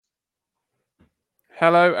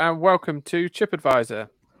Hello and welcome to Chip Advisor.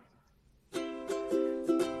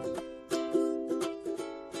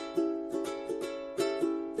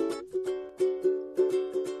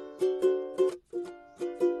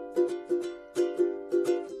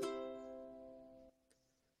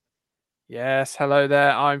 Yes, hello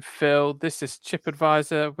there. I'm Phil. This is Chip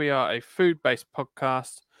Advisor. We are a food-based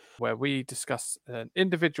podcast where we discuss an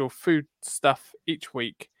individual food stuff each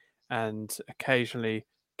week and occasionally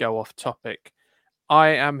go off topic. I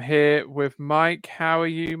am here with Mike. How are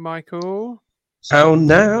you, Michael? How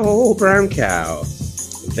now, brown cow?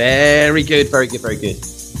 Very good, very good, very good.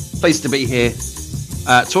 Pleased to be here.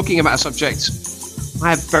 Talking about a subject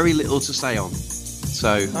I have very little to say on.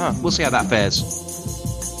 So we'll see how that fares.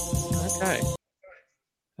 Okay.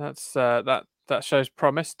 That's that shows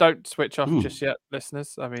promise. Don't switch off just yet,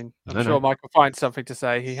 listeners. I mean, I'm sure Mike will find something to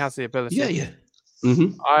say. He has the ability. Yeah.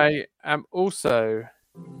 Mm-hmm. I am also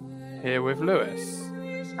here with Lewis.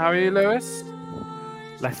 How are you, Lewis?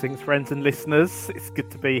 Blessings, friends and listeners. It's good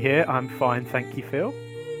to be here. I'm fine, thank you, Phil.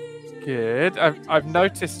 Good. I've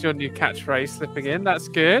noticed your new catchphrase slipping in. That's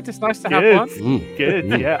good. It's nice to have one. Good.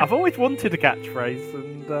 Yeah, I've always wanted a catchphrase,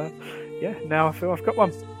 and now I feel I've got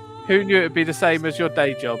one. Who knew it'd be the same as your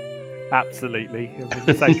day job? Absolutely.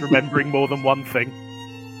 It saves remembering more than one thing.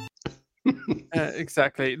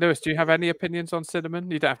 Exactly. Lewis, do you have any opinions on cinnamon?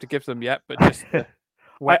 You don't have to give them yet, but just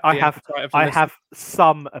I have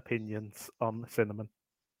some opinions on cinnamon.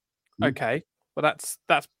 Okay. Well,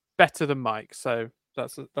 that's better than Mike, so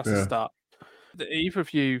that's a start. Do either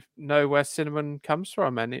of you know where cinnamon comes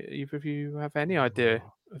from? Either of you have any idea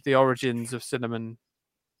of the origins of cinnamon?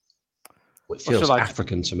 It feels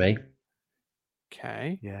African to me.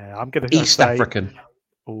 Okay. Yeah, I'm going to East African.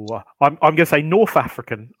 Oh, I'm going to say North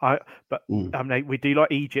African. We do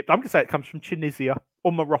like Egypt. I'm going to say it comes from Tunisia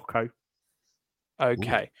or Morocco.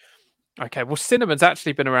 Okay. Ooh. Okay. Well, cinnamon's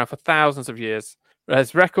actually been around for thousands of years.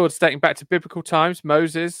 There's records dating back to biblical times.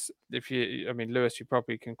 Moses, Lewis, you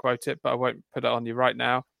probably can quote it, but I won't put it on you right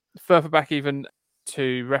now. Further back, even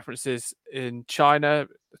to references in China,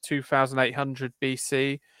 2800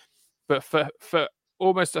 BC. But for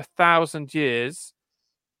almost 1,000 years,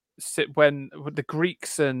 when the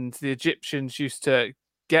Greeks and the Egyptians used to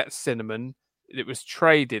get cinnamon, it was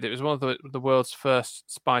traded. It was one of the world's first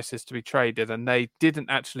spices to be traded, and they didn't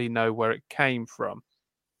actually know where it came from.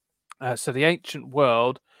 So the ancient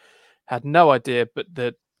world had no idea, but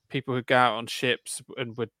the people who go out on ships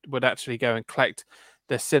and would actually go and collect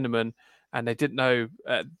their cinnamon, and they didn't know.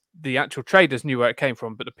 The actual traders knew where it came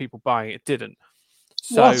from, but the people buying it didn't.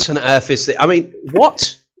 So, what on earth is this? I mean,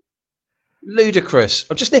 what? Ludicrous.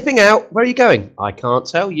 I'm just nipping out. Where are you going? I can't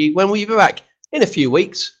tell you. When will you be back? In a few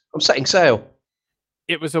weeks. I'm setting sail.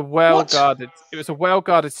 It was a well-guarded. It was a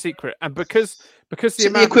well-guarded secret, and because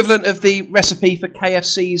the equivalent of the recipe for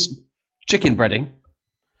KFC's chicken breading.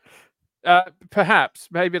 Perhaps,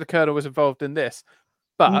 maybe the Colonel was involved in this,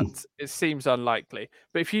 but it seems unlikely.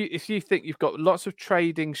 But if you think you've got lots of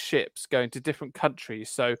trading ships going to different countries,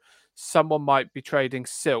 so someone might be trading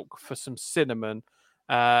silk for some cinnamon,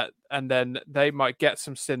 and then they might get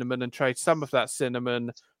some cinnamon and trade some of that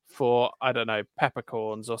cinnamon for, I don't know,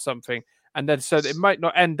 peppercorns or something. And then so it might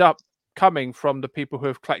not end up coming from the people who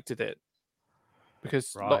have collected it,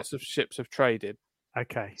 because lots of ships have traded.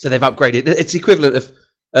 Okay. So they've upgraded. It's the equivalent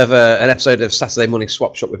of an episode of Saturday Morning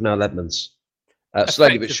Swap Shop with Niall Edmonds.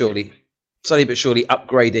 Slowly but surely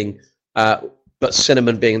upgrading, but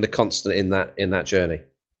cinnamon being the constant in that journey.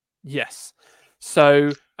 Yes.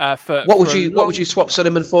 So what would you swap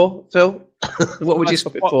cinnamon for, Phil? What would you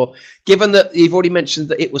swap it for? Given that you've already mentioned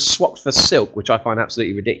that it was swapped for silk, which I find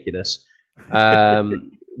absolutely ridiculous.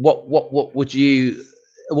 What would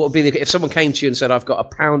be if someone came to you and said, "I've got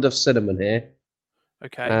a pound of cinnamon here"?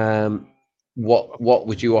 Okay. What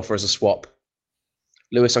would you offer as a swap?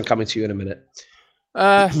 Lewis, I'm coming to you in a minute.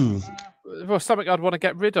 Well, something I'd want to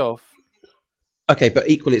get rid of. Okay, but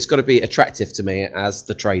equally, it's got to be attractive to me as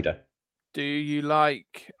the trader. Do you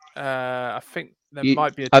like? I think there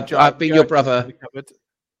might be a. I've been your brother.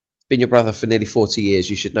 Been your brother for nearly 40 years.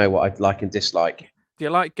 You should know what I'd like and dislike. Do you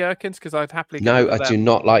like gherkins? Because I'd happily. No, I do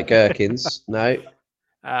not like gherkins. No.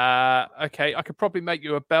 Okay, I could probably make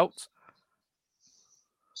you a belt.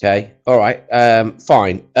 Okay, all right,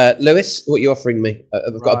 fine. Lewis, what are you offering me?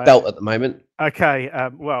 I've got a belt at the moment. Okay,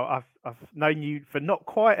 well, I've known you for not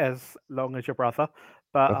quite as long as your brother,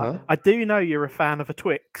 but I do know you're a fan of a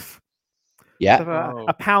Twix. Yeah. So,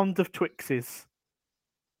 a pound of Twixes.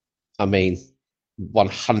 I mean,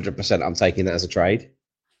 100% I'm taking that as a trade.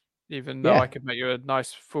 Even though I could make you a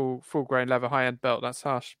nice full grain leather high-end belt, that's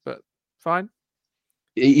harsh, but fine.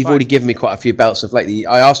 You've already given me quite a few belts of lately.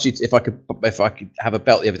 I asked you if I could have a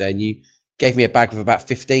belt the other day, and you gave me a bag with about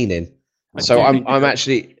 15 in. So I'm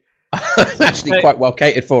actually quite well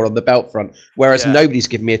catered for on the belt front. Whereas nobody's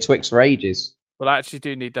given me a Twix for ages. Well, I actually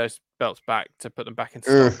do need those belts back to put them back in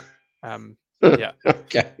stock. Yeah.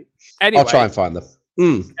 Okay. Anyway, I'll try and find them.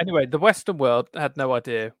 Anyway, the Western world had no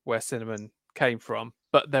idea where cinnamon came from,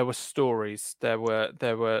 but there were stories. There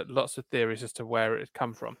were lots of theories as to where it had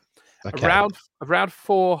come from. Okay. Around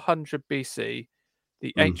 400 BC,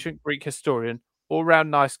 the ancient Greek historian, all-round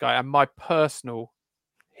nice guy, and my personal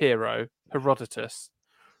hero, Herodotus,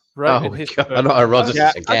 wrote in his book. Not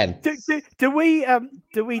Herodotus again. Do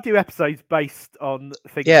we do episodes based on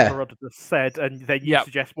things Herodotus said, and then you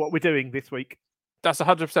suggest what we're doing this week? That's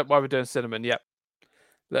 100% why we're doing cinnamon. Yep.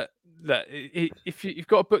 If you've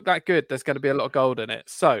got a book that good, there's going to be a lot of gold in it.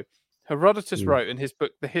 So Herodotus wrote in his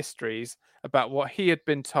book, The Histories, about what he had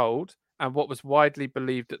been told and what was widely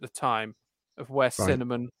believed at the time of where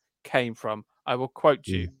cinnamon came from. I will quote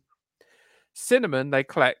you. Cinnamon they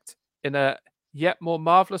collect in a yet more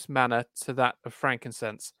marvellous manner to that of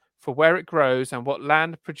frankincense, for where it grows and what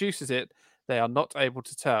land produces it, they are not able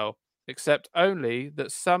to tell, except only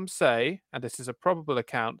that some say, and this is a probable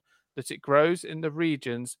account, that it grows in the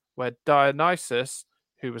regions where Dionysus,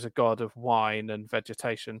 who was a god of wine and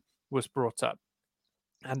vegetation, was brought up.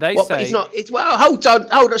 And they say... But he's not... well, hold on.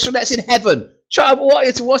 So that's in heaven. What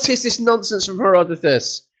is this nonsense from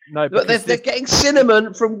Herodotus? No, but they're getting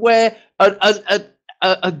cinnamon from where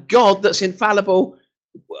a god that's infallible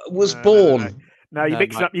was born. No, you're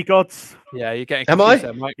mixing up your gods. Yeah, you're getting confused.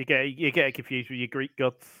 Am I? You're getting confused with your Greek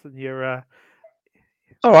gods and your...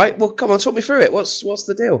 All right, well, come on, talk me through it. What's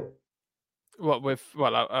the deal? What with so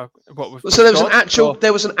there was an actual god.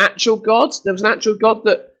 There was an actual god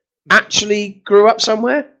that actually grew up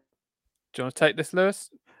somewhere. Do you want to take this,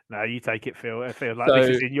 Lewis? No, you take it, Phil. I feel like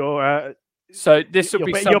this is in your. So this would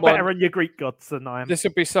be someone. You're better on your Greek gods than I am. This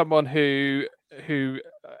would be someone who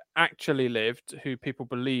actually lived, who people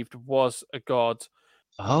believed was a god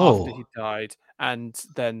after he died, and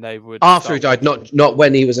then they would after he died, not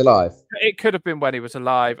when he was alive. It could have been when he was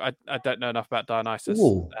alive. I don't know enough about Dionysus.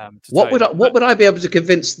 What would I be able to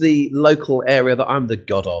convince the local area that I'm the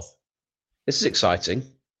god of? This is exciting.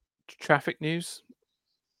 Traffic news.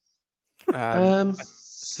 I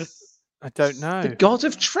don't know. The god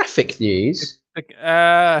of traffic news.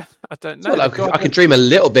 I don't know. Well, I can dream a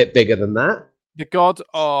little bit bigger than that. The god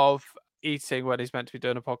of eating when he's meant to be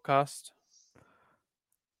doing a podcast.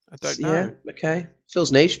 I don't know. Yeah, okay.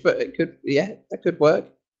 Feels niche, but it could. Yeah, that could work.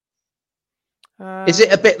 Is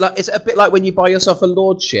it a bit like when you buy yourself a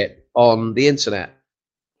lordship on the internet?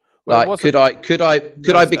 Well, like, could I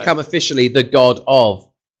become officially the god of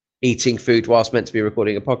eating food whilst meant to be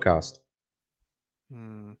recording a podcast?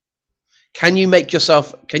 Can you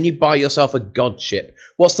buy yourself a godship?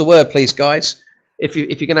 What's the word, please, guys? If you're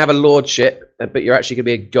going to have a lordship, but you're actually going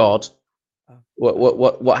to be a god,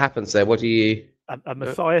 what happens there? What do you? A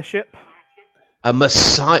messiahship. A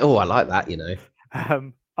messiah. Oh, I like that. You know.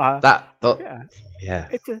 Yeah.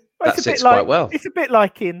 That sits quite well. It's a bit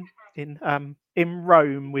like in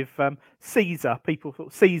Rome with Caesar. People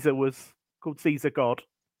thought Caesar was called Caesar God.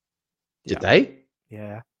 Did they?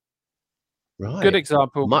 Yeah. Right. Good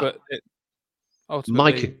example, but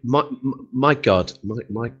ultimately... my God.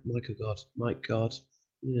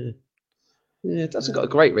 Yeah. It doesn't got a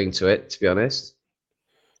great ring to it, to be honest.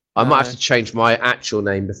 I might have to change my actual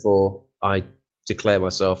name before I declare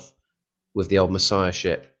myself with the old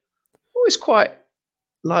messiahship. Always quite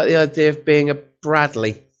like the idea of being a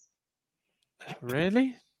Bradley.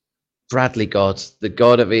 Really? Bradley God, the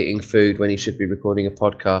god of eating food when he should be recording a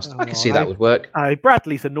podcast. I can see that would work.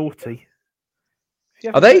 Bradleys are naughty.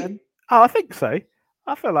 Are they? I think so.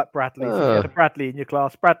 I feel like Bradley. If you had a Bradley in your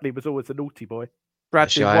class, Bradley was always a naughty boy.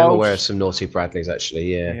 Actually, I am aware of some naughty Bradleys.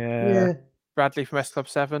 Actually, yeah. Bradley from S Club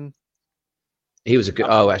 7. He was a good.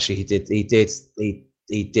 Oh, actually, he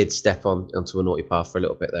did step onto a naughty path for a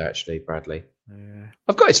little bit there. Actually, Bradley. Yeah.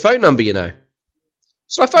 I've got his phone number. You know.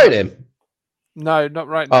 Shall I phone him? No, not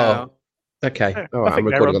right now. Oh, okay. All right, I'm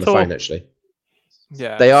recording on the phone. Actually.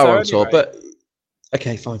 Yeah, they are on tour, but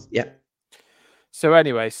okay, fine. Yeah. So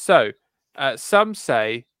anyway, some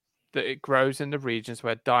say that it grows in the regions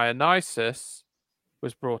where Dionysus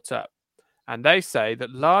was brought up. And they say that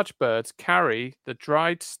large birds carry the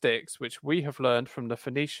dried sticks, which we have learned from the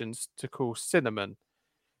Phoenicians to call cinnamon.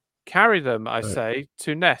 Carry them, I say,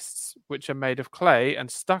 to nests, which are made of clay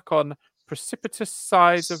and stuck on precipitous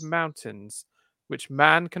sides of mountains, which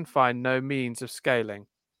man can find no means of scaling.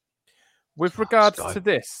 With regards to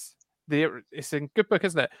this, it's in good book,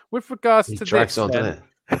 isn't it? With regards to this,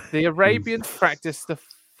 The Arabians practiced the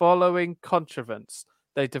following contrivance.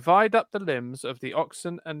 They divide up the limbs of the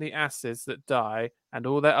oxen and the asses that die and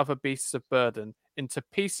all their other beasts of burden into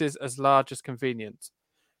pieces as large as convenient,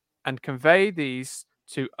 and convey these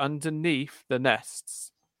to underneath the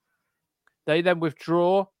nests. They then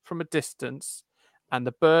withdraw from a distance, and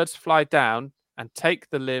the birds fly down and take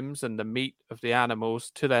the limbs and the meat of the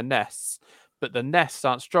animals to their nests, but the nests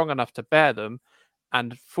aren't strong enough to bear them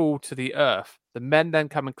and fall to the earth. The men then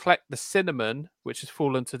come and collect the cinnamon, which has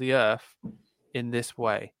fallen to the earth, in this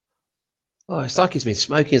way. Oh, it's like he's been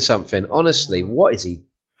smoking something. Honestly, what is he?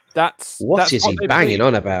 What is he banging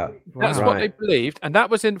on about? That's what they believed, and that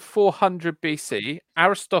was in 400 BC.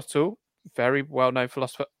 Aristotle, very well-known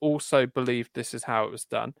philosopher, also believed this is how it was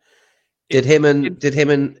done. Did him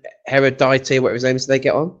and Herodotus, whatever his name is, did they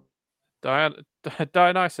get on?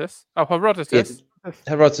 Dionysus? Oh, Herodotus. Yeah,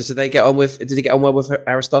 Herodotus, did he get on well with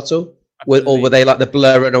Aristotle? Or were they like the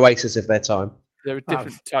Blur and Oasis of their time? There were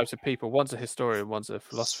different types of people. One's a historian, one's a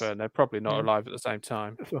philosopher, and they're probably not alive at the same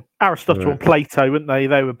time. Aristotle and Plato, weren't they?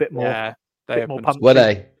 They were a bit more. Yeah, they more punchy. Were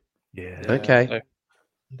they? Yeah. Okay.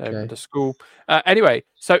 They opened a school. Anyway,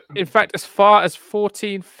 so in fact, as far as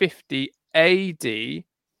 1450 AD,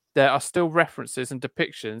 there are still references and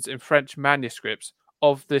depictions in French manuscripts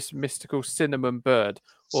of this mystical cinnamon bird,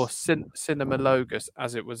 or Cynomologus,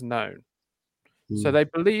 as it was known. So they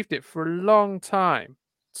believed it for a long time.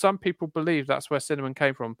 Some people believe that's where cinnamon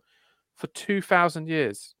came from for 2,000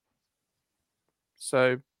 years.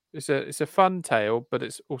 So it's a fun tale, but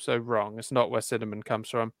it's also wrong. It's not where cinnamon comes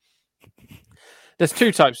from. There's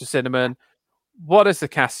two types of cinnamon. One is the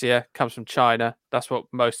cassia, comes from China. That's what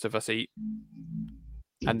most of us eat.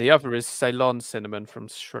 And the other is Ceylon cinnamon from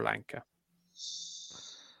Sri Lanka.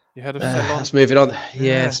 You heard of Ceylon? Let's move it on.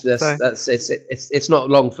 Yes, it's not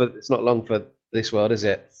long for this world, is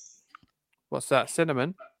it? What's that?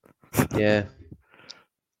 Cinnamon? Yeah.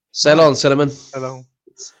 Ceylon cinnamon.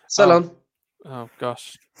 Ceylon. Oh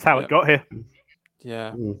gosh. That's how it got here.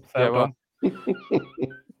 Yeah. Well.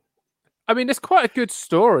 I mean, it's quite a good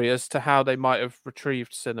story as to how they might have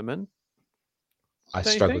retrieved cinnamon. I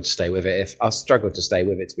struggled to stay with it.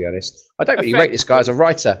 To be honest. I don't really rate this guy as a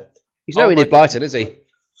writer. He's no Enid Blyton, is he?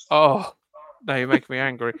 Oh, no, you're making me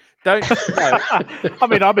angry. Don't. No. I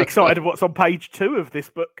mean, I'm excited of what's on page 2 of this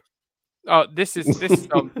book. Oh, this is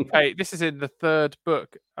on page. This is in the third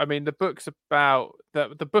book. I mean, the book's about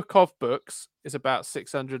the book of books is about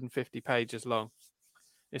 650 pages long.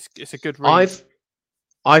 It's a good read.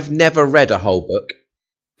 I've never read a whole book.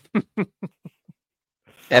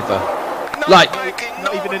 Ever.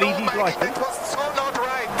 Not even an easy writing.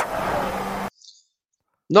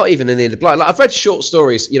 Not even an Enid Blyton. Like, I've read short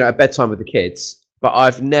stories, at bedtime with the kids, but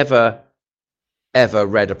I've never ever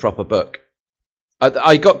read a proper book.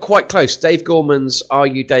 I got quite close. Dave Gorman's Are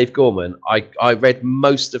You Dave Gorman? I read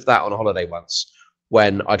most of that on a holiday once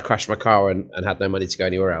when I'd crashed my car and had no money to go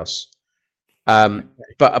anywhere else. But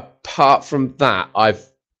apart from that,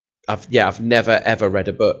 I've never ever read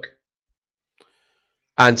a book.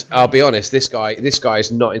 And I'll be honest, this guy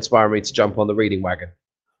is not inspiring me to jump on the reading wagon.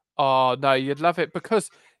 Oh no, you'd love it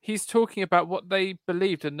because he's talking about what they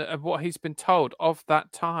believed and what he's been told of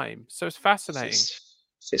that time. So it's fascinating.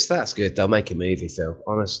 It's that's good. They'll make a movie, Phil.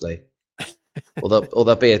 Honestly, or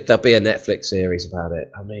there'll be a Netflix series about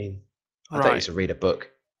it. I mean, I don't need to read a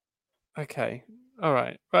book. Okay, all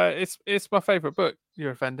right, but it's my favorite book.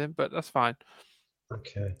 You're offending, but that's fine.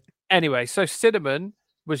 Okay. Anyway, so cinnamon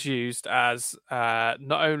was used as not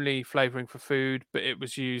only flavoring for food, but it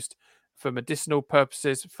was used for medicinal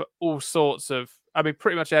purposes, for all sorts of. I mean,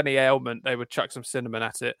 pretty much any ailment, they would chuck some cinnamon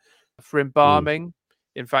at it. For embalming,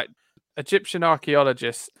 in fact. Egyptian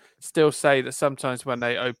archaeologists still say that sometimes when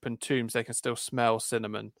they open tombs, they can still smell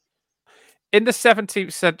cinnamon. In the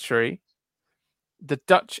 17th century, the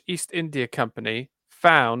Dutch East India Company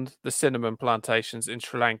found the cinnamon plantations in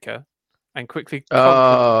Sri Lanka and quickly.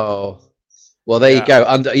 Oh, well, there you go.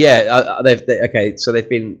 Okay, so they've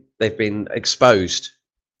been exposed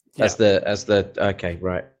as the. Okay,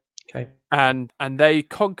 right. Okay. And they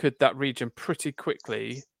conquered that region pretty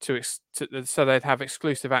quickly so they'd have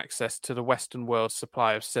exclusive access to the Western world's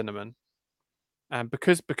supply of cinnamon. And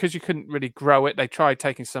because you couldn't really grow it, they tried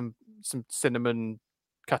taking some cinnamon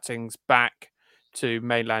cuttings back to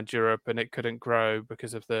mainland Europe, and it couldn't grow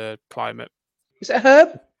because of the climate. Is it a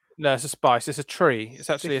herb? No, it's a spice. It's a tree. It's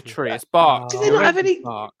actually a tree. It's bark. Do they not have any?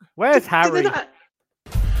 Bark. Where's Harry?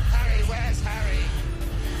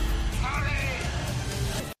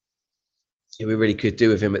 We really could do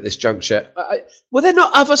with him at this juncture. Were there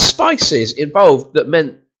not other spices involved that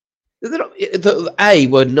meant that A,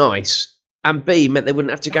 were nice, and B, meant they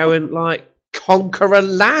wouldn't have to go and conqueror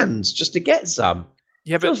lands just to get some.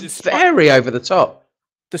 Yeah, but it's very over the top.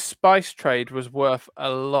 The spice trade was worth a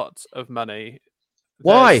lot of money.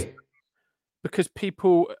 Why? Because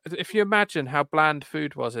people, if you imagine how bland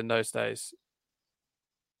food was in those days,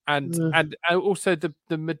 and also the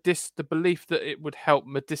belief that it would help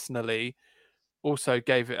medicinally also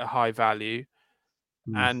gave it a high value,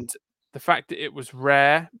 and the fact that it was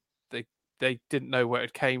rare, they didn't know where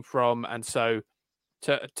it came from, and so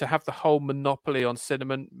to have the whole monopoly on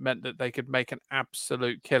cinnamon meant that they could make an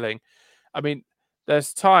absolute killing. I mean,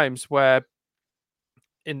 there's times where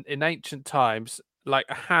in ancient times, like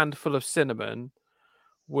a handful of cinnamon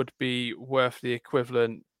would be worth the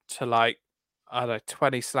equivalent to, like, I don't know,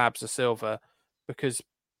 20 slabs of silver, because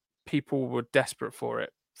people were desperate for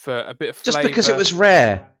it, for a bit of flavor. Just because it was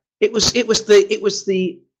rare. It was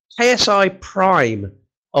the KSI prime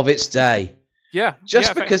of its day. Yeah.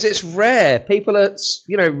 Just because it's rare. People are,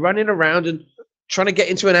 running around and trying to get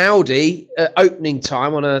into an Audi at opening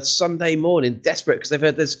time on a Sunday morning, desperate because they've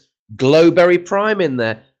heard there's Glowberry Prime in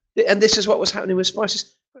there. And this is what was happening with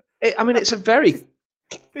spices. It's a very...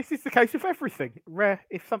 This is the case of everything. Rare.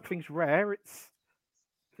 If something's rare, it's...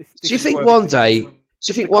 Do you think one day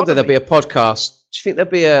there'll be a podcast? Do you think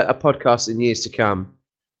there'll be a podcast in years to come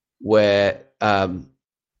where... well,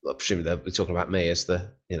 presumably they'll be talking about me as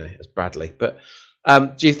as Bradley. But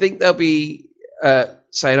do you think they'll be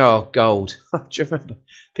saying, "Oh, gold"? Do you remember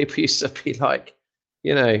people used to be like,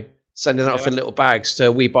 sending that off in little bags to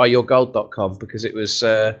WeBuyYourGold.com because it was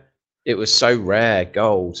so rare,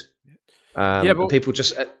 gold. But people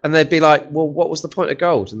just, and they'd be like, "Well, what was the point of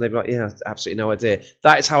gold?" And they'd be like, "Yeah, absolutely no idea."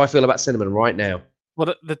 That is how I feel about cinnamon right now.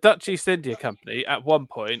 Well, the Dutch East India Company at one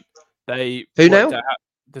point the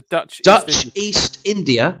Dutch East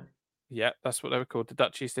India. Yeah, that's what they were called, the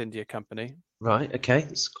Dutch East India Company. Right. Okay,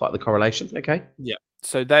 it's quite the correlation. Okay. Yeah.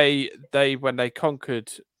 So they when they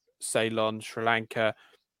conquered Ceylon, Sri Lanka,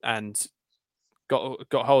 and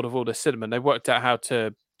got hold of all the cinnamon, they worked out how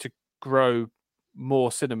to grow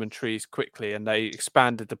more cinnamon trees quickly, and they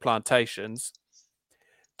expanded the plantations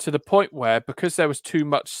to the point where, because there was too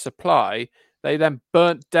much supply, they then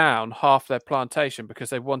burnt down half their plantation because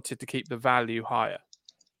they wanted to keep the value higher.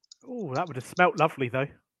 Oh, that would have smelt lovely, though.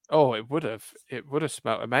 Oh, it would have. It would have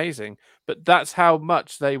smelt amazing. But that's how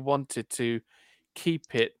much they wanted to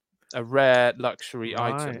keep it a rare luxury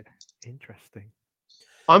item. Interesting.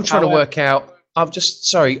 I'm trying to work out. I've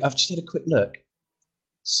just had a quick look.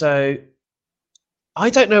 So I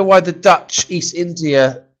don't know why the Dutch East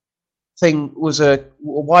India thing was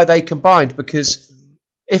why they combined, because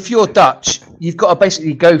if you're Dutch, you've got to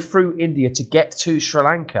basically go through India to get to Sri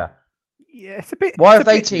Lanka. Yeah, it's a bit. Why have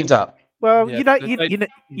they teamed up? Well, you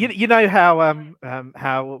know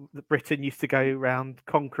how Britain used to go around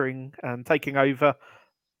conquering and taking over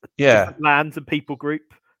lands and people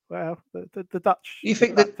group. Well, the Dutch. You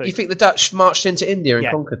think the Dutch marched into India and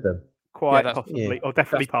conquered them? Quite possibly, or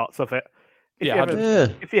definitely parts of it.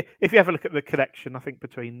 If you ever look at the connection, I think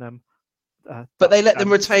between them. But they let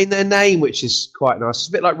them retain their name, which is quite nice. It's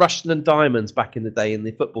a bit like Russian and Diamonds back in the day in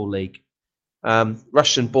the Football League.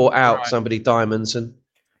 Russian bought out somebody Diamonds, and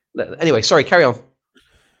anyway, sorry, carry on.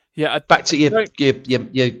 Yeah, back to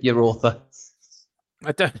your author.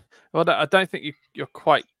 I don't think you're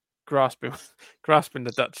quite grasping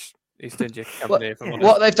the Dutch East India Company.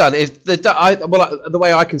 What they've done is the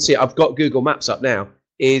way I can see it, I've got Google Maps up now.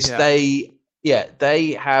 They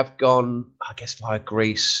have gone, I guess, via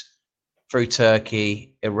Greece, through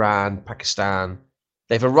Turkey, Iran, Pakistan.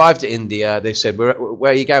 They've arrived at India. They've said,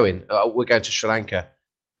 "Where are you going?" "Oh, we're going to Sri Lanka."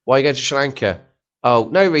 "Why are you going to Sri Lanka?" "Oh,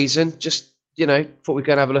 no reason. Just, thought we'd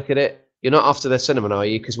go and have a look at it." "You're not after their cinnamon, are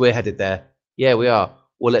you? Because we're headed there." "Yeah, we are."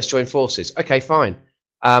 "Well, let's join forces." "Okay, fine."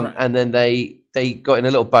 And then they got in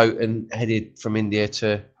a little boat and headed from India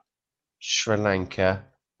to Sri Lanka.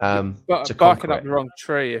 Barking up the wrong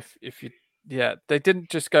tree. If you, they didn't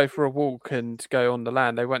just go for a walk and go on the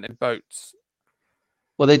land. They went in boats.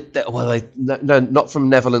 Well, no, not from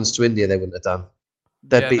Netherlands to India. They wouldn't have done.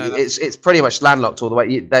 It's pretty much landlocked all the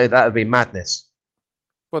way. That would be madness.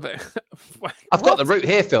 Well, I've got the route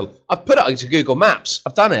here, Phil. I've put it into Google Maps.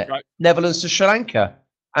 I've done it. Right. Netherlands to Sri Lanka,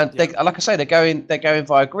 and like I say, they're going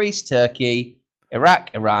via Greece, Turkey,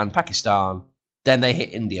 Iraq, Iran, Pakistan. Then they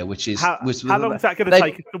hit India, which is how long is that going to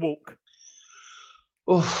take us to walk?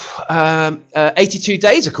 82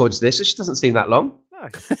 days, according to this. It just doesn't seem that long. No.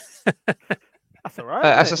 That's all right.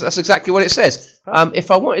 That's exactly what it says. If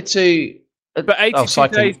I wanted to, but 82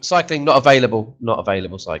 days... cycling not available.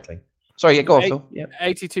 Cycling. Sorry, go on, Phil. Yeah.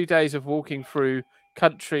 82 days of walking through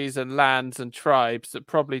countries and lands and tribes that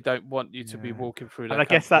probably don't want you to be walking through. And I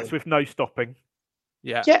guess that's with no stopping.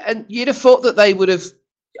 Yeah. Yeah, and you'd have thought that they would have.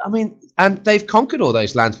 I mean, and they've conquered all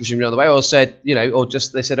those lands presumably on the way, or said, or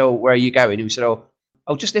just they said, "Oh, where are you going?" And we said, "Oh,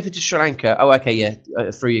 just live into Sri Lanka." Oh, okay, yeah,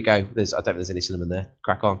 through you go. I don't think there's any cinnamon there.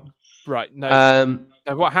 Crack on. Right. No. Um,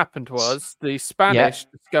 no, what happened was the Spanish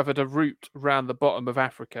discovered a route around the bottom of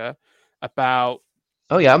Africa about.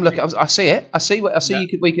 Oh yeah, I'm looking. I see it. I see. You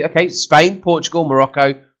could. Okay, Spain, Portugal,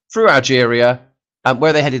 Morocco, through Algeria. Where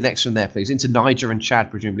are they headed next from there, please? Into Niger and Chad,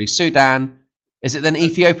 presumably. Sudan. Is it then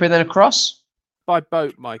Ethiopia and then across? By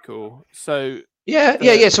boat, Michael. So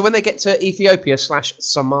yeah. So when they get to Ethiopia /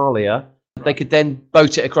 Somalia, they could then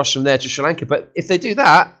boat it across from there to Sri Lanka. But if they do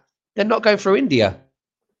that, they're not going through India.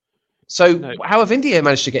 So how have India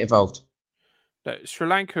managed to get involved? No, Sri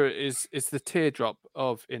Lanka is the teardrop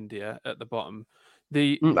of India at the bottom.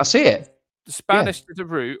 I see it. The Spanish did a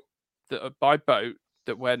route by boat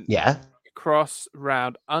that went across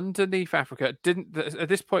round underneath Africa. Didn't at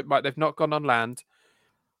this point, Mike? They've not gone on land.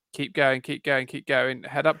 Keep going.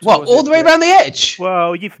 Head up. All the way around the edge?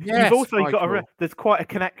 Well, you've also got there's quite a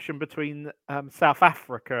connection between South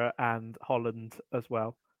Africa and Holland as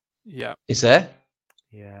well. Yeah. Is there?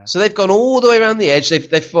 Yeah. So they've gone all the way around the edge. They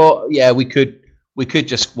thought, we could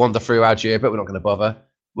just wander through Algeria, but we're not going to bother.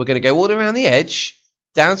 We're going to go all the way around the edge,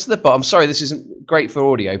 down to the bottom. Sorry, this isn't great for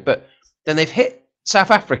audio, but then they've hit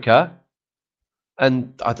South Africa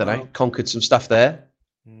and, I don't know, conquered some stuff there.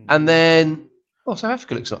 And then... Oh, South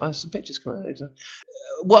Africa looks like some pictures coming out.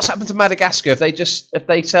 What's happened to Madagascar? Have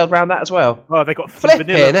they sailed around that as well? Oh, they got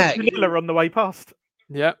vanilla on the way past.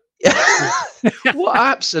 Yeah. What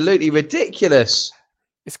absolutely ridiculous!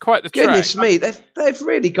 It's quite the goodness me. They've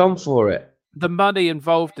really gone for it. The money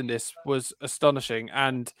involved in this was astonishing,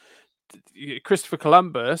 and Christopher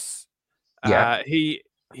Columbus,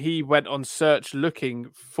 he went on search looking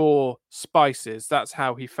for spices. That's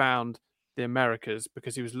how he found the Americas,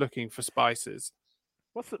 because he was looking for spices.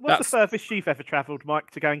 What's the furthest you've ever travelled, Mike,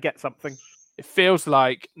 to go and get something? It feels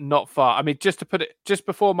like not far. I mean, just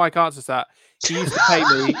before Mike answers that, he used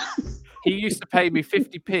to pay me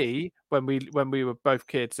 50p when we were both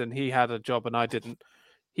kids, and he had a job and I didn't.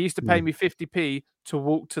 He used to pay me 50p to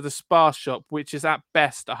walk to the Spar shop, which is at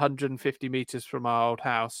best 150 meters from our old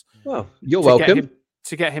house. Well, you're welcome.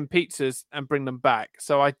 To get him pizzas and bring them back.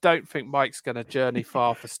 So I don't think Mike's going to journey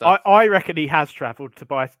far for stuff. I reckon he has travelled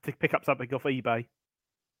to pick up something off eBay.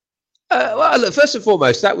 Well, look, first and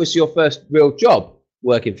foremost, that was your first real job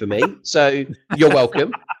working for me, so you're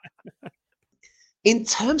welcome. In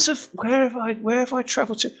terms of where have I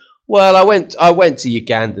travelled to? Well, I went to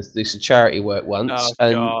Uganda to do some charity work once,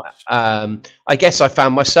 I guess I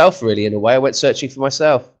found myself really in a way. I went searching for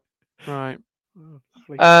myself. Right.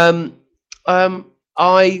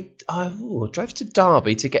 I drove to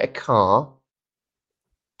Derby to get a car.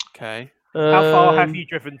 Okay. How far have you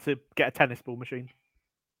driven to get a tennis ball machine?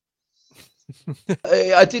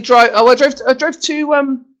 I did drive. I drove to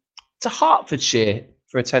Hertfordshire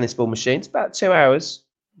for a tennis ball machine. It's about 2 hours.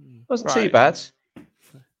 Wasn't too bad.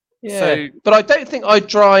 Yeah, but I don't think I'd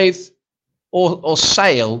drive or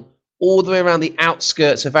sail all the way around the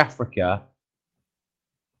outskirts of Africa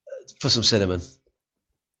for some cinnamon.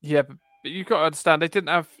 Yeah, but you've got to understand, they didn't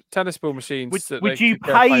have tennis ball machines. Would you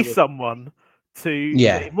pay someone to?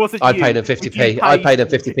 Yeah, I paid them 50p. I paid them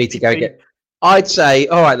 50p to go get. I'd say,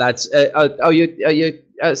 all right, lads.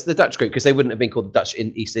 It's the Dutch group, because they wouldn't have been called the Dutch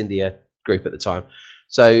in East India group at the time.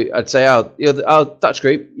 So I'd say, you're the Dutch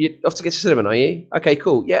group. You're off to get some cinnamon, are you? Okay,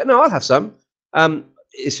 cool. Yeah, no, I'll have some.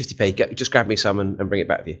 It's 50p. Just grab me some and bring it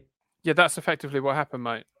back with you. Yeah, that's effectively what happened,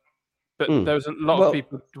 mate. But there was a lot of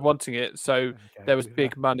people wanting it, so there was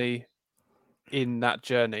big money in that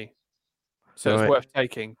journey. So it's worth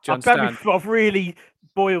taking. Do you understand? I've really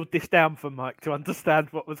boiled this down for Mike to understand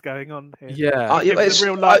what was going on here. Yeah. It's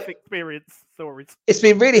real life experience stories. It's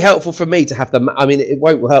been really helpful for me to have them. I mean, it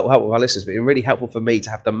won't help with our listeners, but it's been really helpful for me to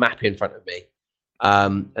have the map in front of me.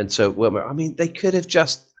 And so, I mean, they could have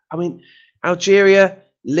Algeria,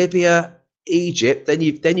 Libya, Egypt, then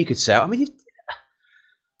you could sail. I mean,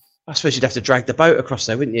 I suppose you'd have to drag the boat across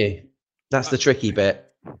there, wouldn't you? That's the tricky bit.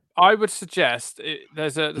 I would suggest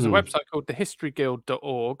there's a website called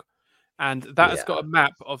thehistoryguild.org, and that has got a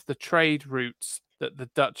map of the trade routes that the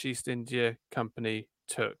Dutch East India Company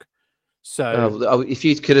took. So, if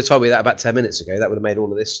you could have told me that about 10 minutes ago, that would have made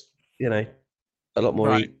all of this, a lot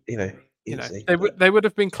more, easy. They would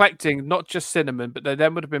have been collecting not just cinnamon, but they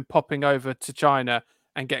then would have been popping over to China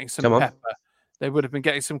and getting some pepper. They would have been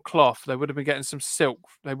getting some cloth. They would have been getting some silk.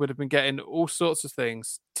 They would have been getting all sorts of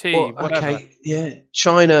things. Tea, whatever. Okay, yeah.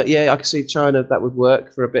 China, I can see China. That would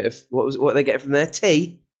work for a bit of what they get from there.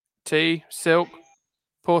 Tea, silk,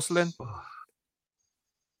 porcelain.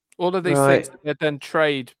 All of these things they then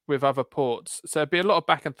trade with other ports, so it'd be a lot of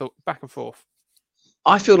back and forth.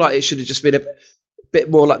 I feel like it should have just been a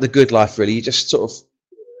bit more like the good life. Really, you just sort of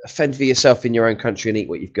fend for yourself in your own country and eat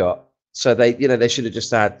what you've got. So they should have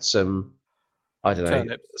just had some, I don't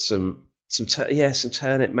know, some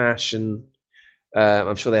turnip mash, and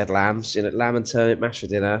I'm sure they had lambs, lamb and turnip mash for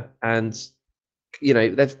dinner, and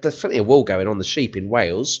there's plenty of wool going on the sheep in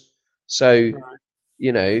Wales, so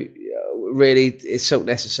really is silk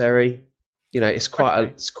necessary? It's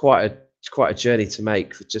quite a journey to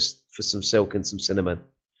make for some silk and some cinnamon.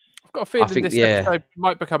 I've got a feeling this episode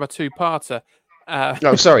might become a two-parter.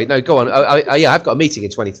 No, sorry, no, go on. I've got a meeting in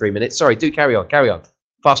 23 minutes. Sorry, do carry on.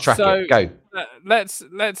 Fast track it. Go.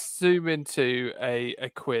 Let's zoom into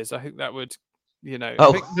a quiz. I think that would, I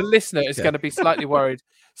think the listener is going to be slightly worried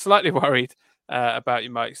about you,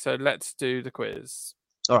 Mike. So let's do the quiz.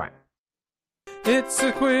 All right. It's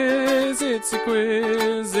a quiz. It's a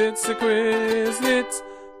quiz. It's a quiz. It's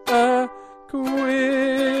a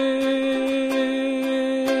quiz.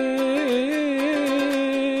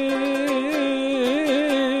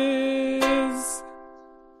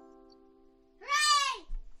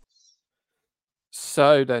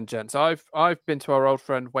 So then, gents, I've been to our old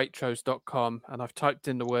friend Waitrose.com and I've typed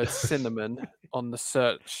in the word cinnamon on the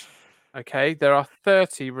search. Okay, there are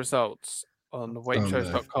 30 results on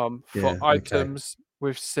Waitrose.com for items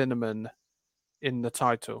with cinnamon in the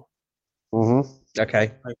title.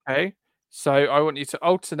 Okay. Okay. So I want you to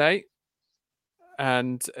alternate,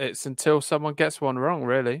 and it's until someone gets one wrong,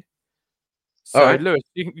 really. So, right.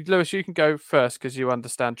 Lewis, you can go first because you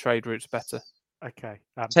understand trade routes better. Okay.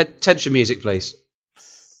 Tension music, please.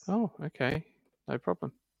 Oh, okay. No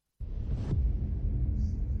problem.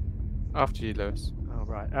 After you, Lewis. All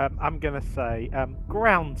right. I'm going to say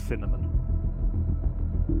ground cinnamon.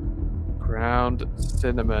 Ground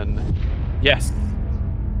cinnamon. Yes.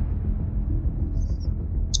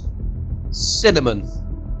 Cinnamon.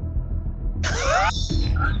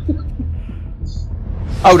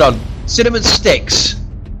 Hold on. Cinnamon sticks.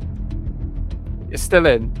 It's still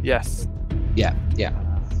in. Yes. Yeah.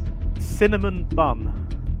 Cinnamon bun.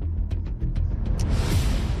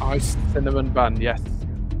 Iced cinnamon bun. Yes.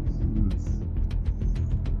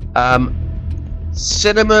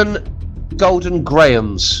 Cinnamon golden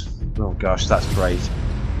grahams. Oh gosh, that's great.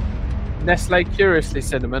 Nestle Curiously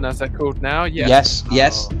Cinnamon, as they're called now. Yes.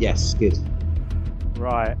 Yes. Good.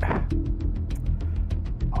 Right.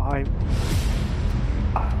 I'm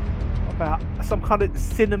about some kind of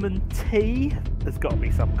cinnamon tea. There's got to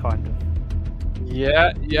be some kind of.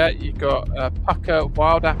 Yeah. You got a Pucker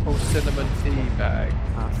wild apple cinnamon tea bag.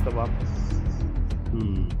 That's the one.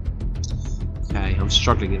 Okay, I'm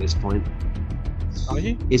struggling at this point. Are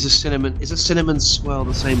you? Is a cinnamon swirl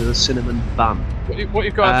the same as a cinnamon bun? What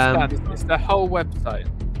you've got to understand is the whole website.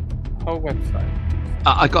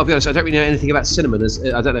 I got to be honest, I don't really know anything about cinnamon.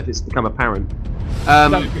 I don't know if it's become apparent.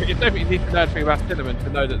 No, you don't really need to know anything about cinnamon to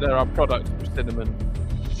know that there are products with cinnamon.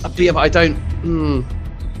 Yeah, but I don't.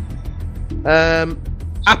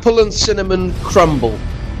 Apple and cinnamon crumble.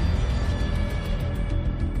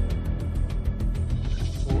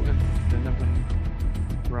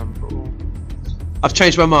 I've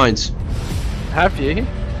changed my mind. Have you?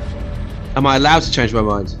 Am I allowed to change my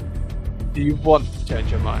mind? Do you want to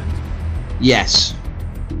change your mind? Yes.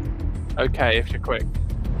 Okay, if you're quick.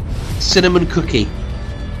 Cinnamon cookie.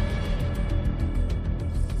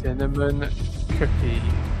 Cinnamon cookie.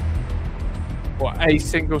 What, a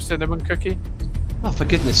single cinnamon cookie? Oh, for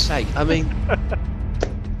goodness sake. I mean...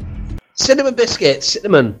 cinnamon biscuits.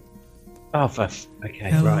 Cinnamon. Oh,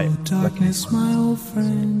 okay, hello, right. Darkness, okay. My old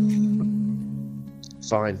friend.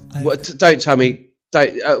 Fine. Don't tell me.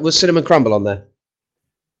 Was cinnamon crumble on there?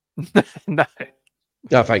 No.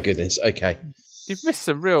 Oh, thank goodness. Okay. You've missed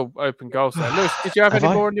some real open goals there. Lewis, did you have any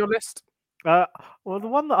more on your list? Well, the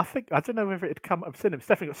one that I don't know whether it'd come up with cinnamon. It's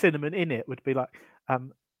definitely got cinnamon in it. Would be like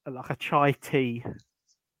a chai tea.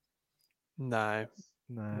 No.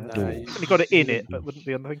 You've got it in it, but wouldn't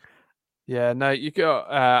be on the thing. Yeah, no, you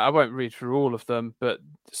got. I won't read through all of them, but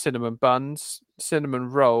cinnamon buns, cinnamon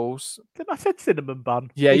rolls. I said cinnamon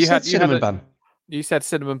bun. Yeah, you had cinnamon bun. You said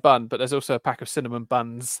cinnamon bun, but there's also a pack of cinnamon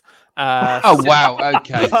buns. Oh wow!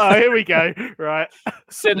 Okay. Oh, here we go. Right.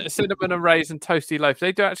 Cinnamon and raisin toasty loaf.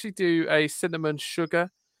 They actually do a cinnamon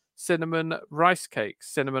sugar, cinnamon rice cake,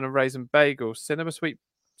 cinnamon and raisin bagels,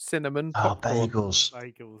 cinnamon popcorn. Bagels.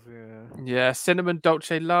 Yeah, cinnamon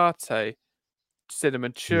dolce latte.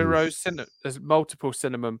 Cinnamon churros, there's multiple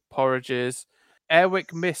cinnamon porridges,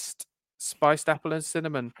 Airwick mist, spiced apple and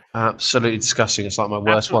cinnamon. Absolutely disgusting. It's like my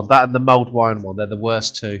worst one. That and the mulled wine one, they're the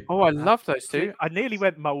worst two. Oh, I love those two. I nearly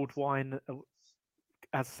went mulled wine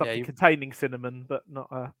as something containing cinnamon, but not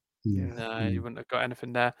No, you wouldn't have got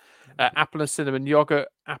anything there. Apple and cinnamon yogurt,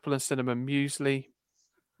 apple and cinnamon muesli,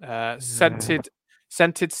 scented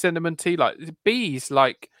cinnamon tea. Like bees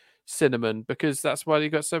like cinnamon because that's why you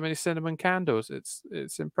got so many cinnamon candles.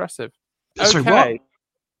 It's impressive. Sorry, what?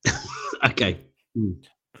 Okay.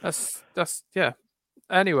 That's yeah.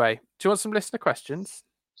 Anyway, do you want some listener questions?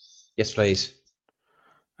 Yes, please.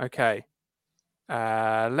 Okay.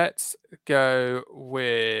 Let's go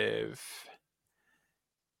with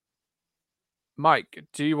Mike.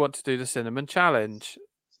 Do you want to do the cinnamon challenge?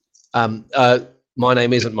 My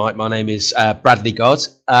name isn't Mike. My name is Bradley God.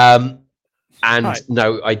 And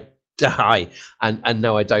no, I die. And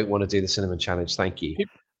no, I don't want to do the cinnamon challenge. Thank you.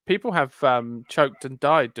 People have choked and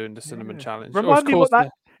died doing the cinnamon challenge. Remind me what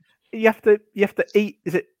that you have to eat.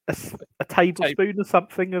 Is it a tablespoon or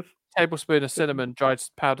something of tablespoon of cinnamon, dried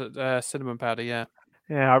powder, cinnamon powder? Yeah.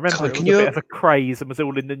 Yeah, I remember it was a bit of a craze and was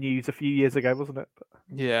all in the news a few years ago, wasn't it?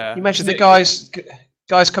 Yeah. You imagine the guys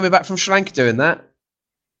coming back from Sri Lanka doing that?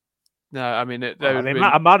 No, I mean the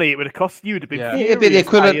amount of money it would have cost you would have been. Yeah, it'd be the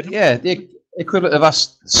equivalent. Yeah, the equivalent of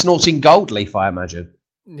us snorting gold leaf, I imagine.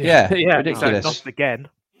 Yeah, yeah, ridiculous. Not again.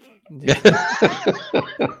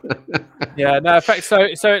 Yeah, no, in fact, so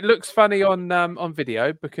it looks funny on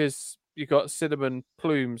video because you got cinnamon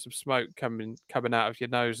plumes of smoke coming out of your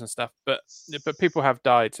nose and stuff, but people have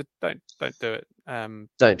died, so don't do it.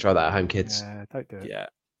 Don't try that at home, kids. Yeah, don't do it. Yeah,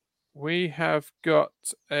 we have got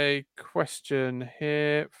a question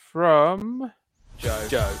here from Joe.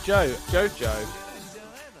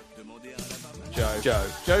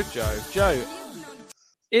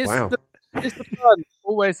 Is the bun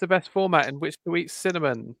always the best format in which to eat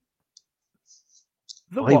cinnamon?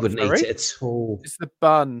 I wouldn't eat it at all. It's the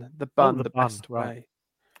bun the best way. Right.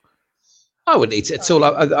 I wouldn't eat it at all.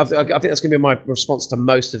 I think that's going to be my response to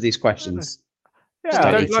most of these questions.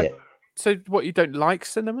 Yeah, don't eat it. So what, you don't like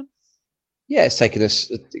cinnamon? Yeah, it's taken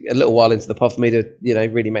us a little while into the pod for me to,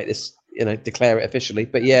 really make this, declare it officially.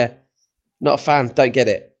 But yeah, not a fan. Don't get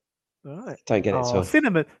it. Right. Don't get it at all.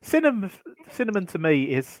 Cinnamon to me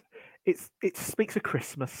is it speaks of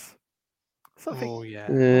Christmas. Something. Oh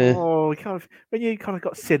yeah. Oh, when you kind of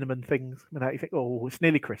got cinnamon things coming out, you think, oh, it's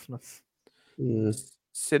nearly Christmas.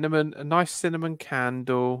 Cinnamon, a nice cinnamon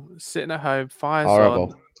candle, sitting at home, fire's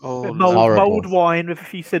Horrible. on. Oh, mulled wine with a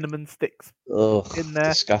few cinnamon sticks in there.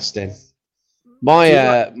 Disgusting.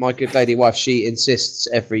 My good lady wife, she insists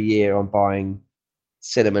every year on buying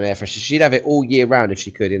cinnamon air fresheners. She'd have it all year round if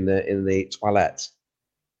she could in the toilette.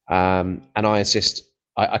 And I insist.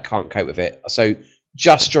 I can't cope with it. So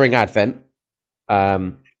just during Advent,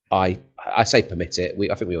 I say permit it.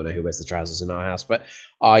 I think we all know who wears the trousers in our house, but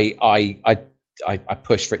I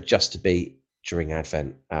push for it just to be during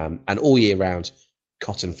Advent, and all year round,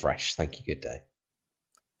 cotton fresh. Thank you. Good day.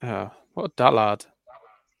 Oh, what a dullard.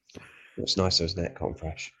 It's nicer, isn't it? Cotton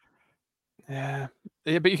fresh. Yeah,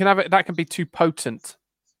 but you can have it. That can be too potent.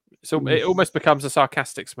 So it almost becomes a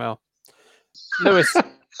sarcastic smell. Lewis,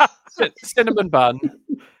 cinnamon bun.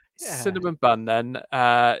 Yeah. Cinnamon bun. Then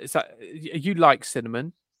is that you like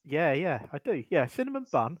cinnamon? Yeah, I do. Yeah, cinnamon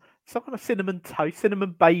bun. Some kind of cinnamon toast,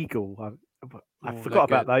 cinnamon bagel. I forgot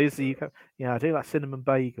about those. I do like cinnamon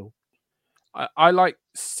bagel. I like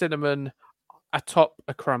cinnamon atop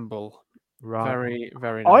a crumble. Right. Very,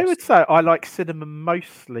 very nice. I would say I like cinnamon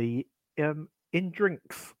mostly in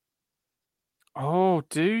drinks. Oh,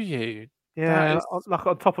 do you? Yeah, like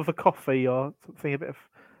on top of a coffee or something, a bit of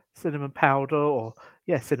cinnamon powder or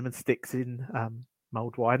cinnamon sticks in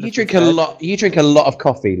mulled wine. You drink a lot. You drink a lot of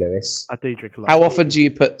coffee, Lewis. I do drink a lot. How often do you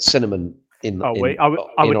put cinnamon in? I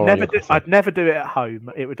would never do. I'd never do it at home.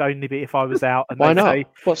 It would only be if I was out. And why not?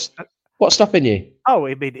 What's stopping you? Oh,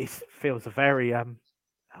 I mean, it feels a very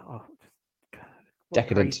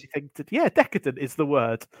decadent. Decadent is the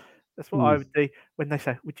word. That's what I would do when they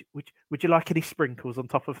say, "Would you like any sprinkles on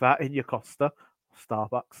top of that in your Costa or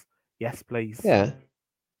Starbucks?" Yes, please. Yeah.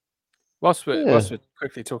 Whilst we're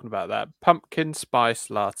quickly talking about that, pumpkin spice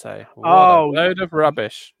latte. What a load of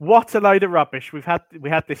rubbish! What a load of rubbish! We had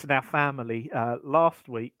this in our family last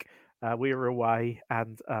week. We were away,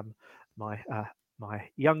 and my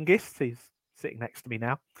youngest, who's sitting next to me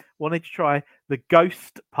now, wanted to try the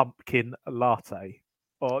ghost pumpkin latte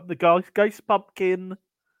or the ghost pumpkin.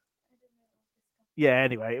 Yeah.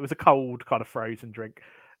 Anyway, it was a cold kind of frozen drink.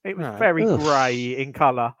 It was very grey in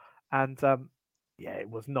colour, and it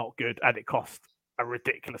was not good, and it cost a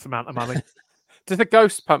ridiculous amount of money. Does the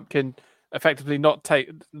ghost pumpkin effectively not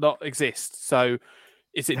exist? So,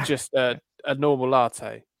 is it just a normal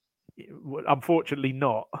latte? Unfortunately,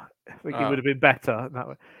 not. I think it would have been better that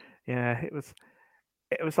way. Yeah, it was.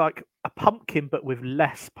 it was like a pumpkin, but with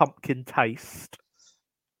less pumpkin taste.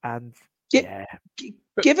 And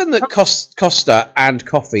given that Costa and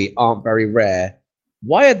coffee aren't very rare,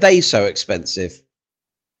 why are they so expensive?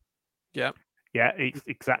 Yeah,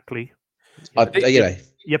 exactly.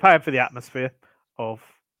 You're paying for the atmosphere of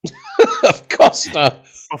of Costa.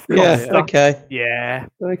 Of Costa. Yeah. Okay. Yeah.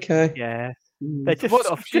 Okay. Yeah. They're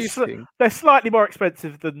they're slightly more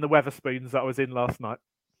expensive than the Weatherspoons that I was in last night.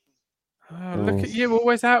 Oh, look at you,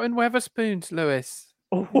 always out in Weatherspoons, Lewis.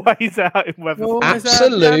 Always out in Weatherspoons.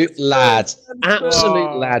 Absolute lad.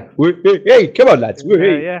 Absolute lad. Hey, come on, lads.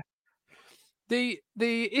 Yeah. The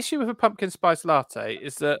issue with a pumpkin spice latte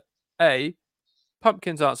is that A,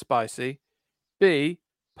 pumpkins aren't spicy. B,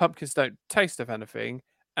 pumpkins don't taste of anything.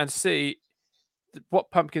 And C, what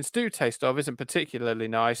pumpkins do taste of isn't particularly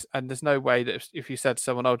nice. And there's no way that if you said to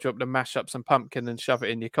someone, "Oh, do you want to mash up some pumpkin and shove it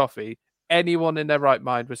in your coffee?" anyone in their right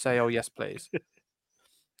mind would say, "Oh, yes, please."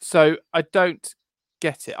 So I don't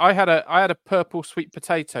get it. I had a purple sweet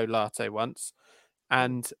potato latte once,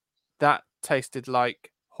 and that tasted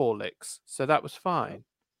like Horlicks, so that was fine.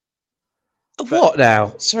 What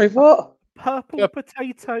now? Sorry, what? Purple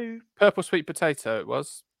potato. Purple sweet potato. It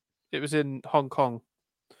was in Hong Kong.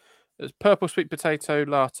 It was purple sweet potato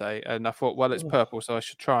latte, and I thought, well, it's purple, so I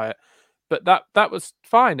should try it. But that was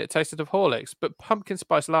fine. It tasted of Horlicks. But pumpkin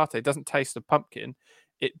spice latte doesn't taste of pumpkin.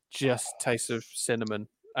 It just tastes of cinnamon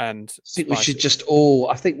and I think we should just all.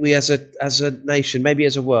 I think we, as a nation, maybe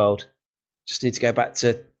as a world, just need to go back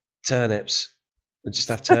to turnips and just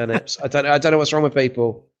have turnips. I don't know what's wrong with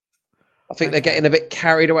people. I think they're getting a bit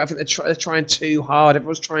carried away. I think they're trying too hard.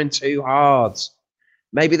 Everyone's trying too hard.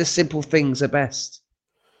 Maybe the simple things are best.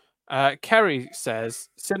 Kerry says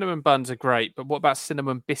cinnamon buns are great, but what about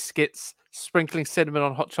cinnamon biscuits? Sprinkling cinnamon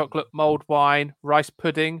on hot chocolate, mulled wine, rice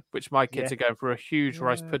pudding, which my kids are going for a huge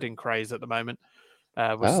rice pudding craze at the moment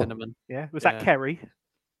with cinnamon. Yeah, was that Kerry?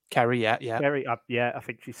 Kerry, yeah. Kerry, I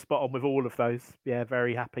think she's spot on with all of those. Yeah,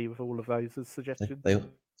 very happy with all of those as suggestions.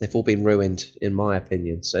 They've all been ruined, in my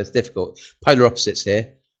opinion. So it's difficult. Polar opposites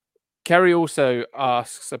here. Kerry also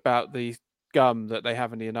asks about the gum that they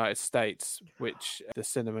have in the United States, which the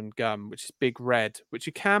cinnamon gum, which is Big Red, which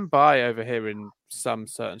you can buy over here in some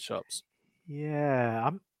certain shops. Yeah,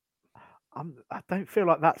 I don't feel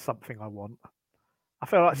like that's something I want. I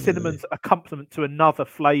feel like cinnamon's a complement to another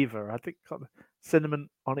flavour. I think cinnamon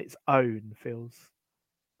on its own feels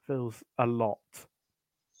a lot.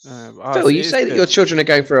 Phil, you say that your children are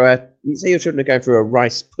going through a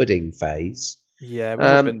rice pudding phase. Yeah,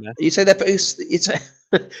 we've been there. You say they're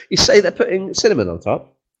putting cinnamon on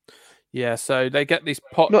top. Yeah, so they get these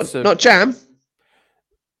pots not jam.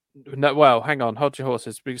 No, well, hang on, hold your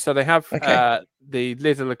horses. So they have the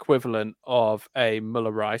little equivalent of a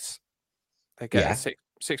Muller rice. They get a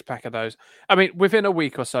six pack of those. I mean, within a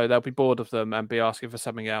week or so, they'll be bored of them and be asking for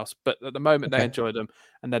something else. But at the moment, they enjoy them,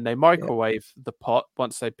 and then they microwave the pot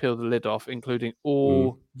once they peel the lid off, including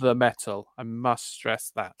all the metal. I must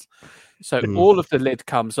stress that. So all of the lid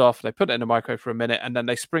comes off. They put it in the microwave for a minute, and then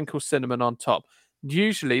they sprinkle cinnamon on top.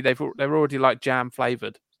 Usually, they're already like jam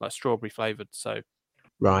flavored, like strawberry flavored. So.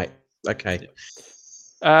 Right. Okay.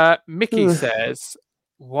 Mickey says,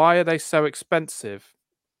 "Why are they so expensive?"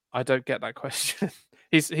 I don't get that question.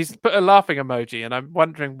 He's put a laughing emoji, and I'm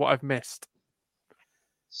wondering what I've missed.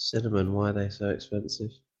 Cinnamon. Why are they so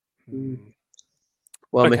expensive?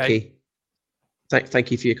 Well, Mickey,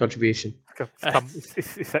 thank you for your contribution.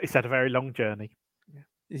 It's had a very long journey.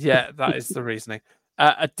 Yeah, that is the reasoning.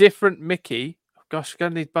 A different Mickey. Gosh, we're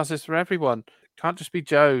going to need buzzers for everyone. Can't just be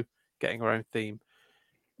Joe getting her own theme.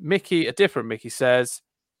 Mickey, a different Mickey says,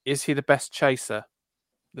 "Is he the best chaser?"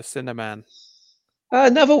 The Cinnamon.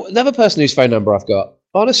 Another person whose phone number I've got.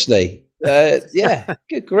 Honestly,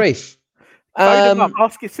 good grief. Phone him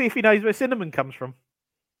up, see if he knows where cinnamon comes from.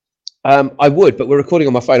 I would, but we're recording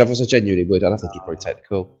on my phone. Otherwise, I genuinely would. I don't think he'd probably take the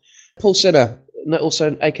call. Paul Sinner,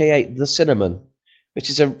 also AKA the Cinnamon, which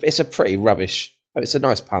is a pretty rubbish. It's a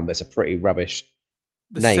nice pun, but it's a pretty rubbish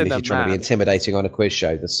name if you're trying to be intimidating on a quiz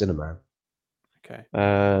show. The Cinnamon. Okay.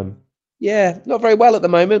 Not very well at the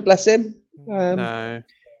moment. Bless him. No.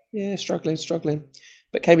 Yeah, struggling.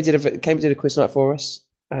 But came and did a quiz night for us,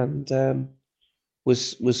 and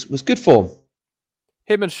was good form.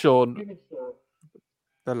 Him and Sean,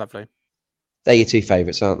 they're lovely. They're your two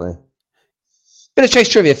favourites, aren't they? Bit of chase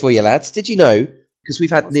trivia for you, lads. Did you know? Because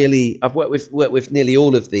we've had I've worked with nearly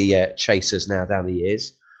all of the chasers now down the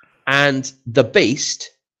years, and the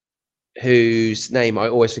Beast, whose name I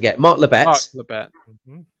always forget, Mark Lebet.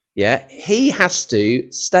 Mm-hmm. Yeah, he has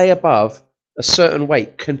to stay above a certain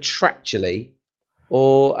weight contractually,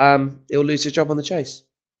 or he'll lose his job on the chase.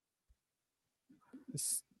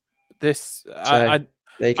 This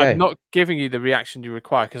there you go. I'm not giving you the reaction you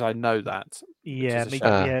require because I know that. Yeah,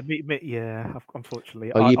 yeah.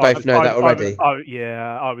 Unfortunately, you both know that already.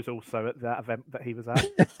 I was also at that event that he was at.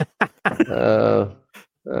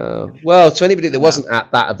 Well, to anybody that wasn't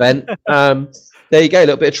at that event, there you go. A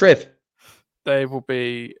little bit of triv. They will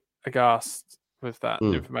be aghast with that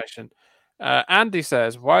information. Andy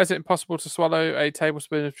says, "Why is it impossible to swallow a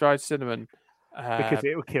tablespoon of dried cinnamon?" Because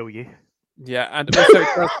it will kill you. Yeah, and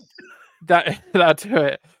also that'll do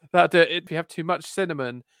it. If you have too much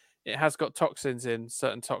cinnamon, it has got toxins in,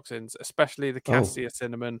 certain toxins, especially the cassia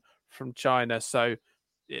cinnamon from China. So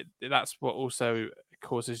that's what also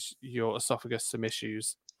causes your esophagus some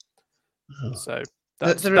issues. So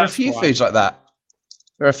there are a few foods like that.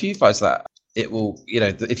 There are a few foods that it will,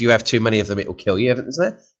 if you have too many of them, it will kill you, isn't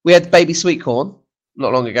there? We had baby sweet corn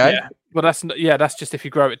not long ago. Yeah, but that's just if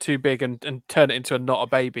you grow it too big and turn it into not a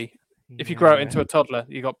baby. If you grow it into a toddler,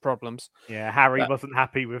 you got problems. Yeah, Harry wasn't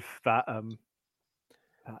happy with that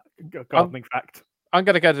gardening fact. I'm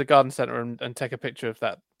going to go to the garden centre and take a picture of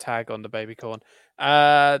that tag on the baby corn.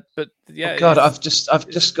 But yeah, God, I've just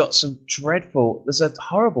got some dreadful. There's a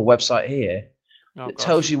horrible website here that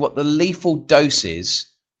tells you what the lethal dose is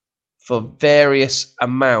for various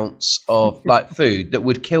amounts of food that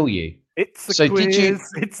would kill you. It's a quiz.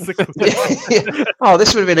 It's a quiz. Oh,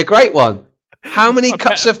 this would have been a great one. How many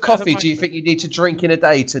cups of coffee do you think you need to drink in a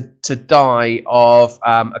day to die of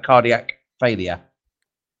a cardiac failure?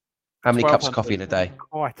 How many cups of coffee in a day?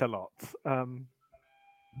 Quite a lot.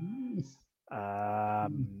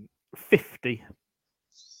 50.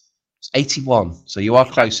 81. So you are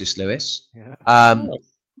closest, Lewis. Yeah.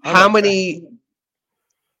 How many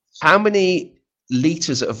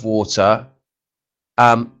liters of water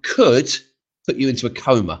could put you into a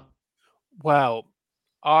coma? Well,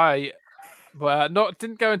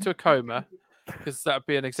 didn't go into a coma because that would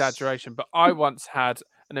be an exaggeration. But I once had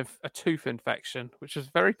a tooth infection, which was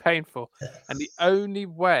very painful, and the only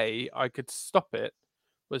way I could stop it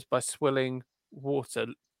was by swilling water,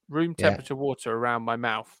 room temperature water, around my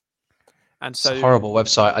mouth. And so, it's a horrible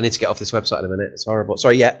website. I need to get off this website in a minute. It's horrible.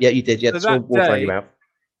 Sorry, yeah, you did. Yeah, so water around your mouth.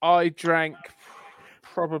 I drank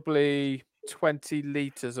probably 20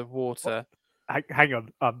 liters of water. Hang on,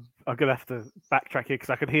 I'm gonna have to backtrack here because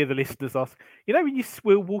I can hear the listeners ask. When you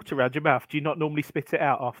swill water around your mouth, do you not normally spit it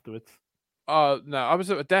out afterwards? Oh no, I was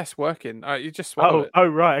at a desk working. You just swallow it. Oh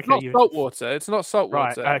right, okay. It's not salt water. It's not salt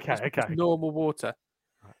water. Right, okay. It's normal water.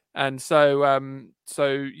 And so,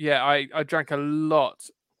 I drank a lot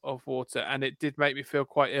of water, and it did make me feel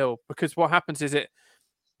quite ill because what happens is it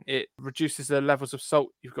reduces the levels of salt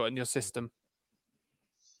you've got in your system.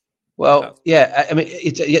 Well, I mean,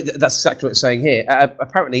 that's exactly what it's saying here.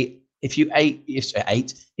 Apparently, if you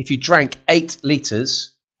drank 8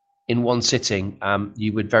 liters in one sitting,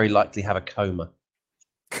 you would very likely have a coma.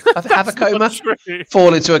 Have a coma?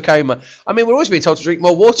 Fall into a coma. I mean, we're always being told to drink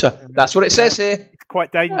more water. That's what it says here. It's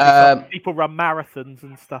quite dangerous. People run marathons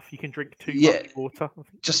and stuff. You can drink too much water.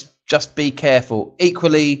 Just be careful.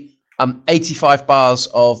 Equally, 85 bars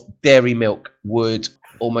of dairy milk would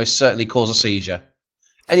almost certainly cause a seizure.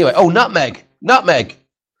 Anyway, nutmeg.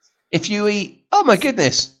 If you eat, oh my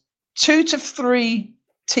goodness, 2 to 3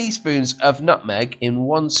 teaspoons of nutmeg in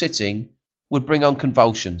one sitting would bring on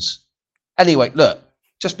convulsions. Anyway, look,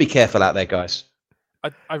 just be careful out there, guys.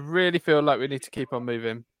 I really feel like we need to keep on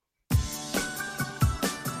moving.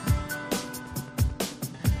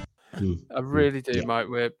 I really do, Mike.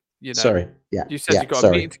 Sorry. Yeah. You said you've got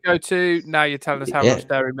a meeting to go to. Now you're telling us how much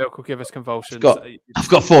dairy milk will give us convulsions. I've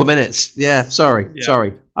got 4 minutes. Yeah. Sorry.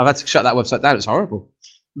 I've had to shut that website down. It's horrible.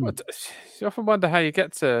 You often wonder how you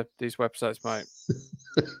get to these websites, mate.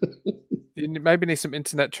 You maybe need some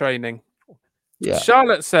internet training. Yeah.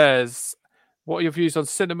 Charlotte says, "What are your views on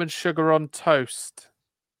cinnamon sugar on toast?"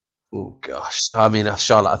 Oh gosh. I mean,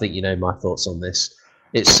 Charlotte, I think you know my thoughts on this.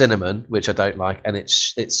 It's cinnamon, which I don't like, and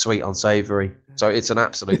it's sweet on savoury. So it's an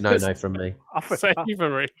absolute no-no from me.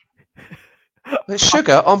 Savoury. It's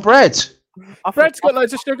sugar on bread. Bread's got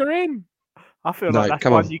loads of sugar in. I feel like that's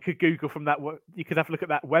one you could Google from that. You could have a look at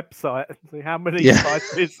that website and see how many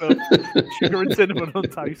spices of sugar and cinnamon on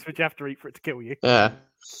toast would you have to eat for it to kill you.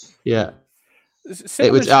 Yeah.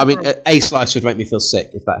 It would. I mean, a slice would make me feel sick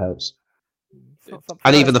if that helps.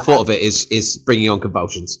 And even the thought of it is bringing on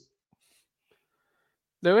convulsions.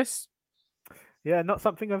 Lewis? Yeah, not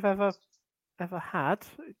something I've ever had.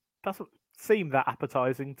 It doesn't seem that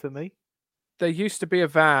appetizing to me. There used to be a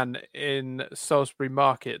van in Salisbury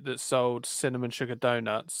Market that sold cinnamon sugar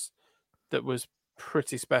donuts that was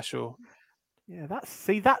pretty special. Yeah, that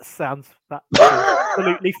sounds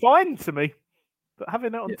absolutely fine to me. But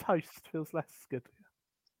having it on toast feels less good.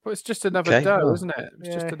 Well, it's just another dough, isn't it?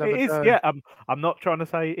 It's just another dough. Yeah, I'm not trying to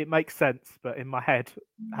say it makes sense, but in my head,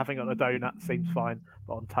 having it on a donut seems fine,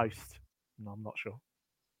 but on toast, no, I'm not sure.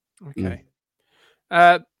 Okay.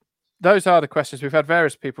 Those are the questions. We've had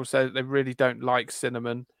various people say that they really don't like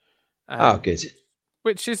cinnamon. Good.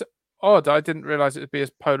 Which is odd. I didn't realize it would be as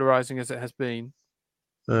polarizing as it has been.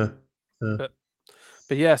 But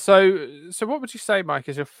yeah. So what would you say, Mike,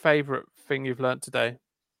 is your favorite thing you've learned today?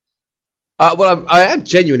 Well, I am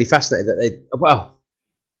genuinely fascinated that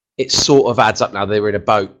it sort of adds up now. They were in a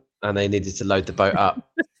boat and they needed to load the boat up.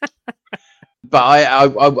 But I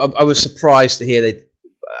was surprised to hear that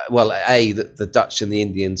the Dutch and the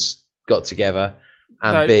Indians got together,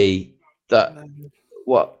 and B, that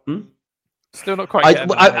what? Still not quite.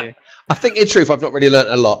 I think in truth, I've not really learnt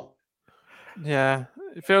a lot. Yeah,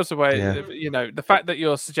 it feels the way. Yeah. The fact that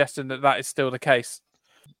you're suggesting that is still the case.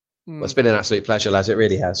 Well, it's been an absolute pleasure, lads. It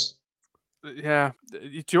really has. Yeah.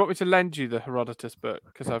 Do you want me to lend you the Herodotus book?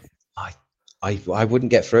 Because I wouldn't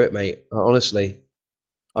get through it, mate. Honestly,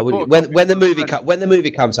 I wouldn't. When the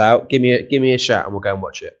movie comes out, give me a shout and we'll go and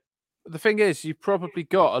watch it. The thing is, you've probably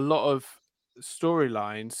got a lot of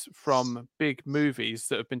storylines from big movies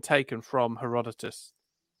that have been taken from Herodotus.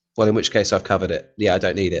 Well, in which case I've covered it. Yeah, I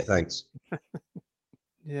don't need it. Thanks.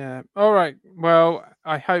 Yeah. All right. Well,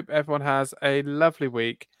 I hope everyone has a lovely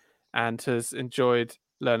week and has enjoyed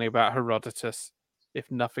learning about Herodotus, if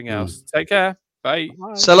nothing else. Take care. Bye.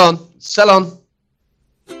 Sell on.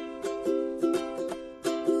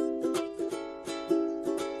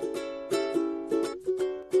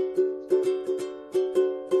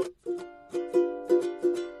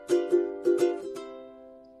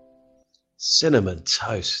 Cinnamon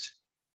toast.